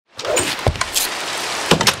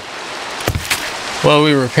Well,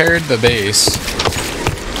 we repaired the base.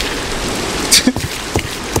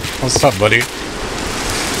 What's up, buddy?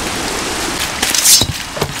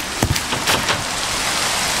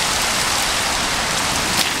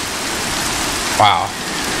 Wow.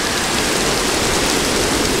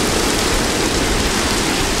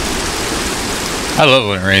 I love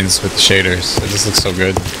when it rains with the shaders. It just looks so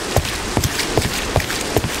good.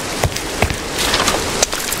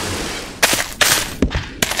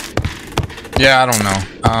 Yeah, I don't know.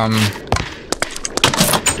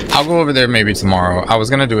 I'll go over there maybe tomorrow. I was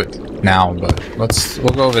gonna do it now, but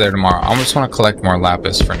we'll go over there tomorrow. I just want to collect more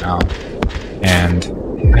lapis for now,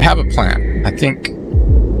 and I have a plan. I think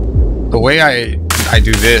the way I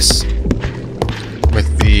do this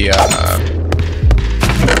with the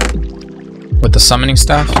summoning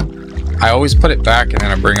stuff, I always put it back and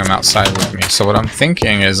then I bring them outside with me. So what I'm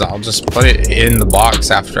thinking is I'll just put it in the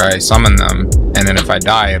box after I summon them, and then if I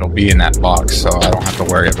die, it'll be in that box, so I don't have to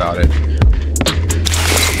worry about it.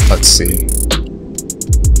 Let's see.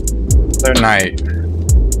 Other night.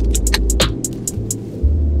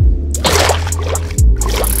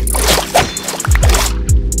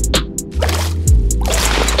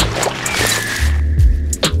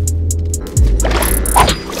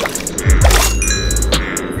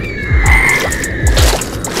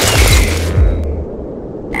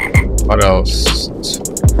 What else?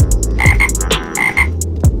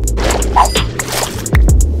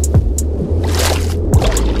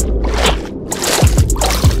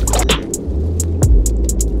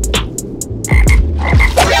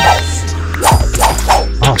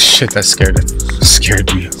 Oh shit, that scared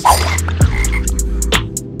me.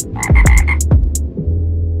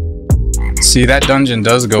 See, that dungeon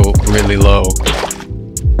does go really low.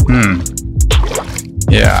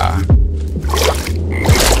 Yeah.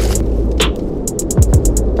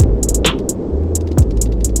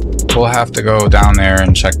 We'll have to go down there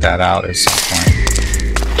and check that out at some point.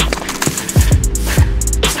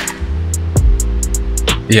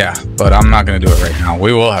 Yeah, but I'm not gonna do it right now.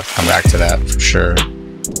 We will have to come back to that for sure.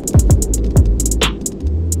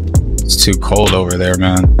 It's too cold over there,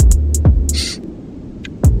 man.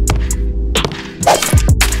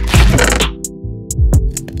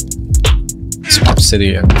 It's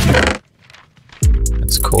obsidian.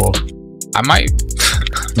 That's cool. I might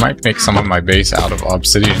make some of my base out of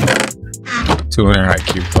obsidian. 200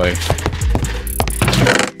 IQ play.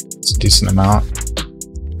 It's a decent amount.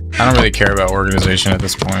 I don't really care about organization at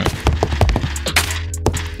this point.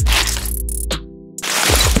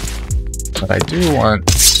 But I do want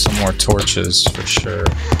some more torches for sure.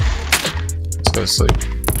 Let's go to sleep.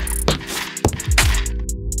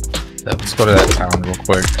 Let's go to that town real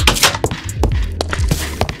quick.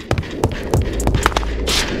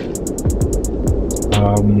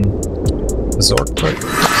 Resort quick.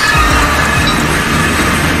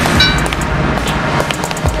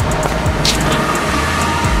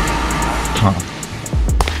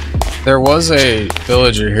 There was a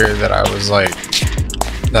villager here that I was like,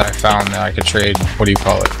 that I found that I could trade, what do you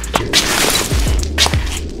call it?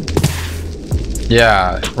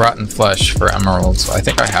 Yeah, rotten flesh for emeralds. I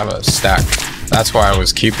think I have a stack. That's why I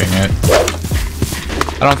was keeping it.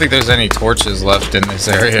 I don't think there's any torches left in this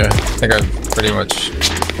area. I think I've pretty much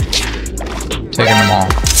taken them all.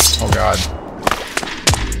 Oh god.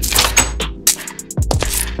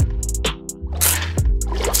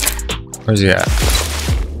 Where's he at?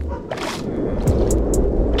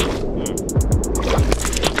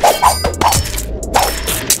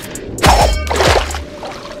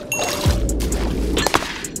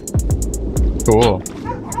 Cool.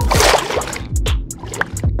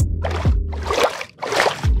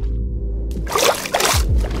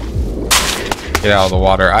 Get out of the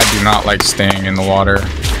water. I do not like staying in the water.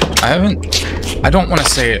 I don't want to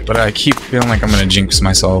say it, but I keep feeling like I'm going to jinx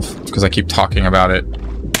myself because I keep talking about it.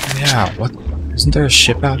 Yeah, what? Isn't there a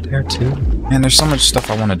ship out there too? Man, there's so much stuff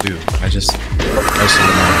I want to do. I just don't know.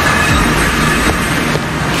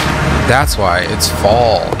 That's why it's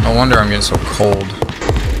fall. No wonder I'm getting so cold.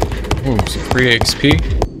 Ooh, some free XP.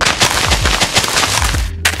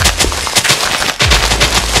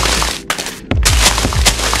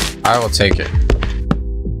 I will take it.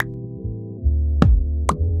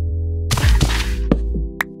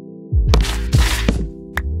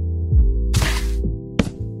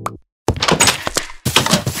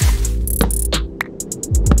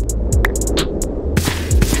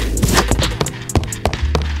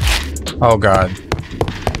 Oh god.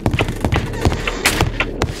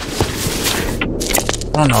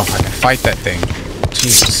 I don't know if I can fight that thing.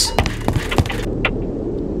 Jesus.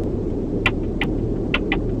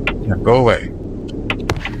 Yeah, go away.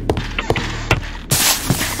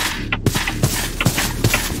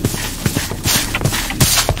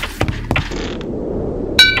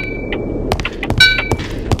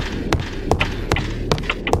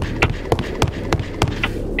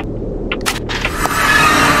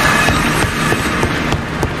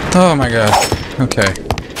 Oh my god. Okay.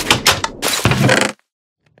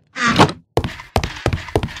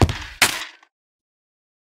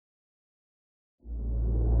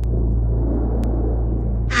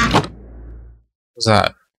 What's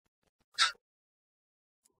that?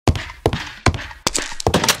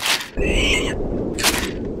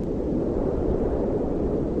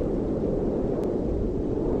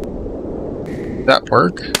 Did that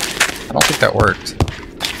work? I don't think that worked.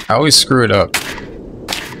 I always screw it up.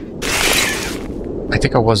 I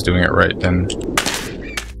think I was doing it right then.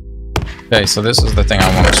 Okay, so this is the thing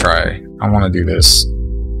I want to try. I want to do this.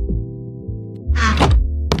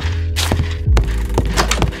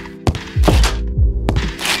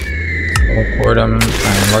 Teleport him,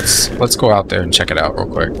 and let's go out there and check it out real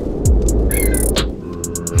quick.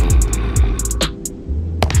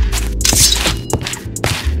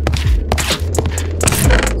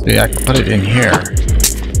 See, I can put it in here.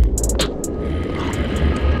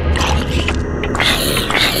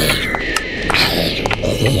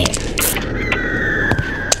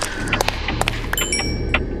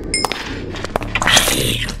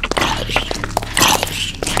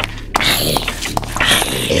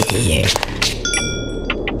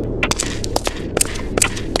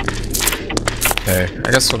 Okay,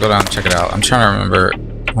 I guess we'll go down and check it out. I'm trying to remember.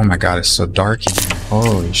 Oh my god, it's so dark in here.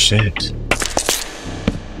 Holy shit.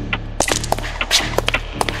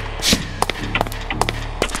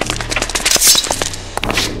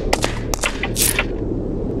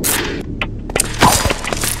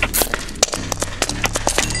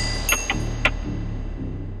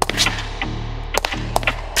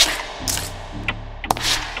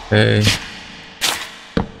 Okay.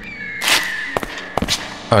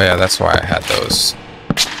 Oh yeah, that's why I had those.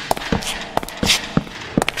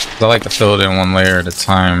 I like to fill it in one layer at a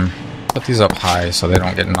time. Put these up high so they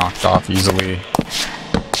don't get knocked off easily.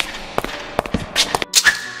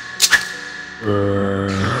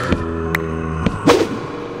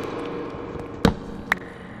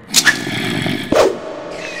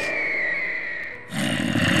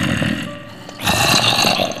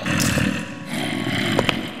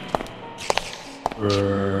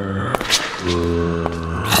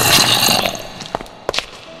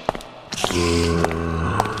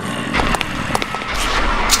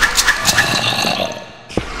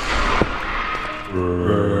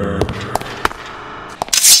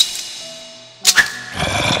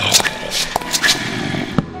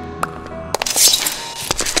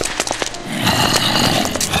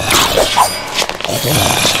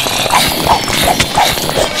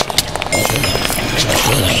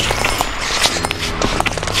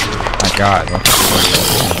 My god, what the fuck?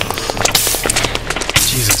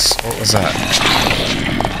 Jesus, what was that?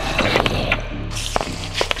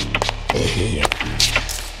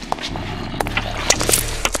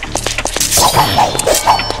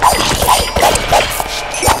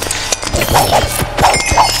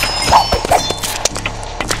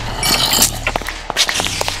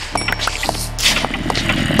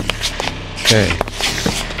 Okay.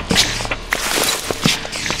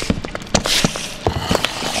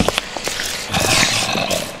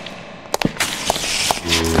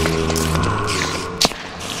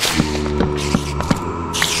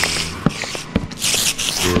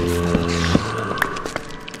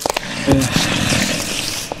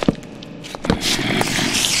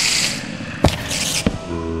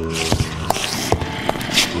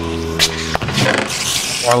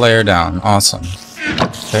 More layer down. Awesome.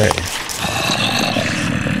 Okay.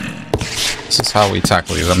 This is how we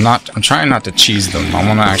tackle these. I'm trying not to cheese them. I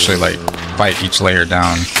want to actually like bite each layer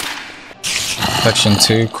down. Section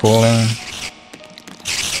 2, cooling.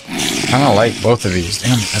 Kind of like both of these.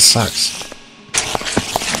 Damn, that sucks.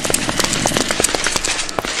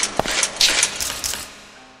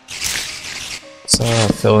 So I'll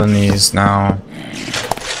fill in these now.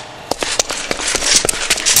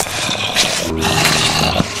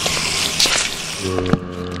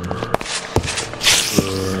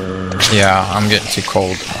 Yeah, I'm getting too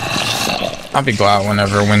cold. I'll be glad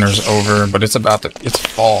whenever winter's over, but it's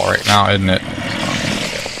fall right now, isn't it?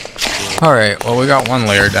 Alright, well we got one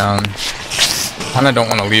layer down. Kinda don't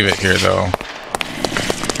want to leave it here though.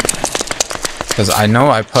 Because I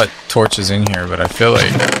know I put torches in here, but I feel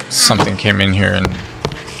like something came in here and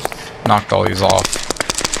knocked all these off.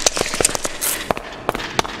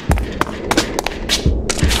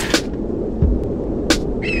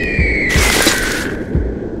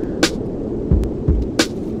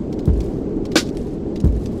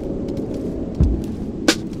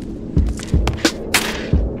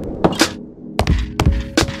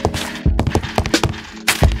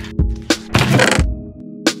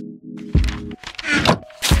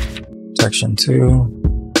 Section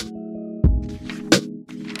 2.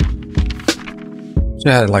 It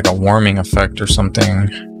had like a warming effect or something.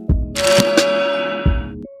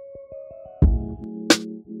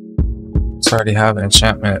 I already have an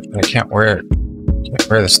enchantment, but I can't wear it. Can't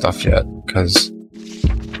wear this stuff yet because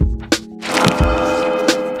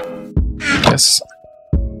I guess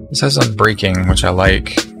this has unbreaking, which I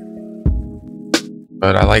like,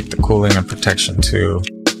 but I like the cooling and protection too.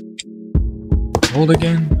 Hold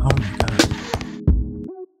again? Oh my god.